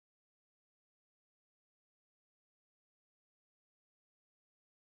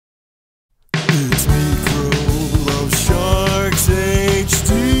It's me, Crow, love sharks HD.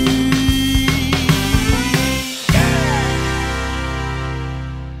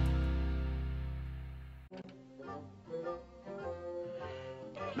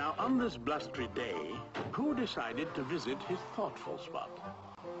 Now, on this blustery day, Pooh decided to visit his thoughtful spot.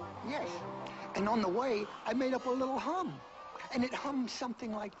 Yes, and on the way, I made up a little hum, and it hums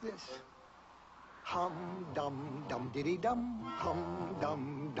something like this. Hum, dum, dum, diddy, dum, hum,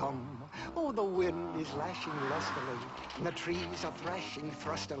 dum, dum. Oh, the wind is lashing lustily, and the trees are thrashing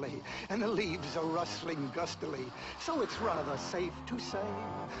thrustily, and the leaves are rustling gustily. So it's rather safe to say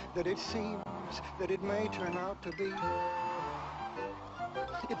that it seems that it may turn out to be.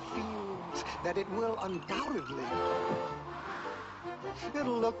 It feels that it will undoubtedly. It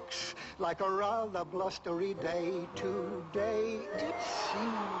looks like a rather blustery day today. It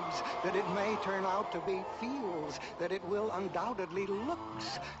seems that it may turn out to be. Feels that it will undoubtedly.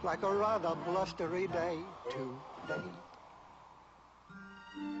 Looks like a rather blustery day today.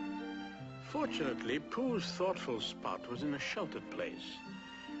 Fortunately, Pooh's thoughtful spot was in a sheltered place.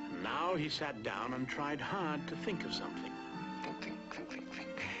 And now he sat down and tried hard to think of something.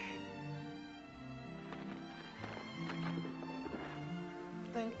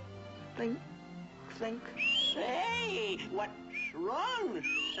 Think. Think. Hey, what's wrong,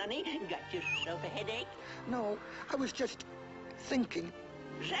 Sonny? Got yourself a headache? No, I was just thinking.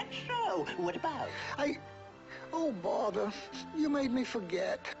 Is that so? What about? Oh, bother. You made me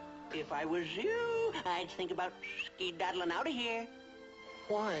forget. If I was you, I'd think about skedaddling out of here.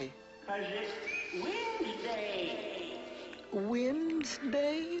 Why? 'Cause it's Windsday.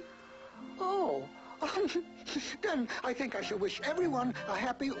 Wednesday? Oh. Then I think I shall wish everyone a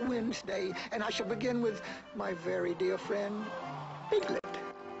happy Wednesday, and I shall begin with my very dear friend, Piglet.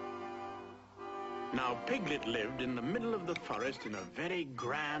 Now, Piglet lived in the middle of the forest in a very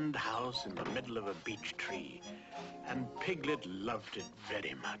grand house in the middle of a beech tree. And Piglet loved it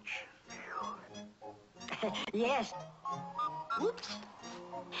very much. Yes. Oops.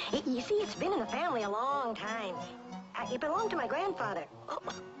 You see, it's been in the family a long time. It belonged to my grandfather.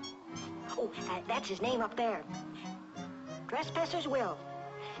 That's his name up there. Trespassers Will.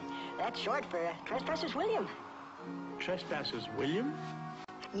 That's short for Trespassers William. Trespassers William?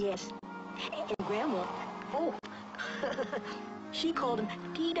 Yes. And Grandma, she called him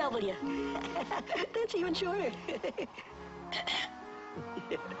T.W. That's even shorter.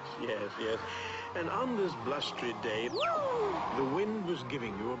 Yes. And on this blustery day, the wind was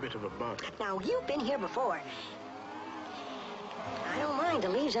giving you a bit of a bug. Now, you've been here before. I don't mind the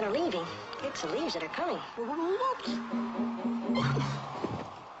leaves that are leaving. It's the leaves that are coming. Whoops.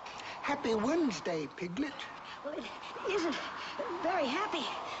 Happy Wednesday, Piglet. Well, it isn't very happy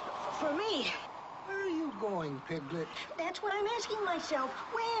for me. Where are you going, Piglet? That's what I'm asking myself.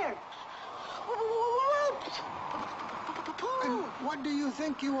 Where? Whoops. And what do you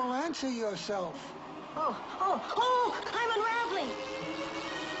think you will answer yourself? Oh, I'm unraveling.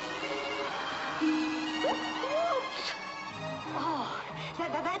 Whoops. Oh,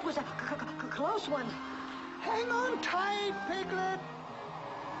 that was a close one. Hang on tight, Piglet.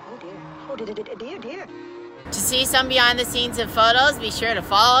 Oh, dear. Oh, dear. To see some behind the scenes and photos, be sure to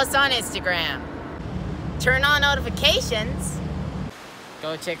follow us on Instagram. Turn on notifications.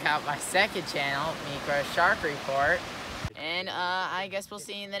 Go check out my second channel, Micro Shark Report. And I guess we'll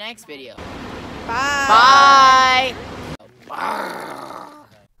see you in the next video. Bye.